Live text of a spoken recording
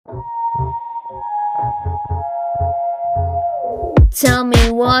Tell me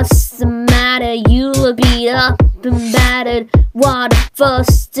what's the matter, you look beat up and battered. What a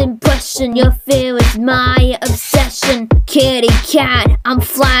first impression, your fear is my obsession. Kitty cat, I'm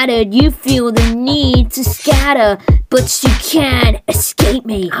flattered, you feel the need to scatter, but you can't escape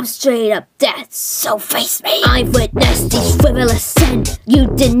me. I'm straight up dead, so face me. I've witnessed these frivolous sin, you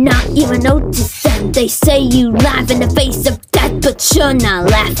did not even notice them. They say you laugh in the face of death, but you're not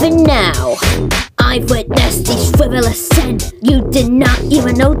laughing now. I've witnessed these frivolous sin, you did not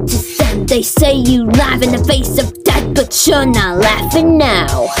even notice them. They say you laugh in the face of death, but you're not laughing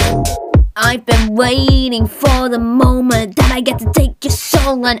now. I've been waiting for the moment that I get to take your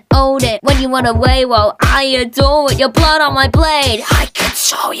soul and own it. When you run away, well, I adore it. Your blood on my blade, I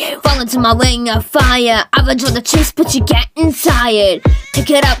control you. Fall into my ring of fire. I've enjoyed the chase, but you're getting tired. Pick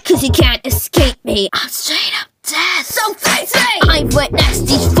it up, cause you can't escape me. I'm straight up dead, so face me. I've witnessed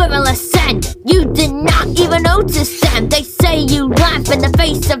these frivolous sin, you did not even notice them. They say you laugh in the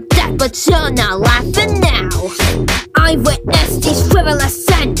face of death, but you're not laughing now. I've witnessed these frivolous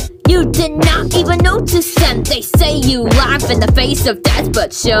sin, you did not even notice them. They say you laugh in the face of death,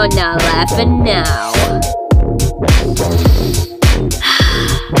 but you're not laughing now.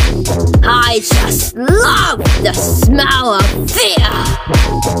 I just love the smell of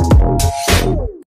fear.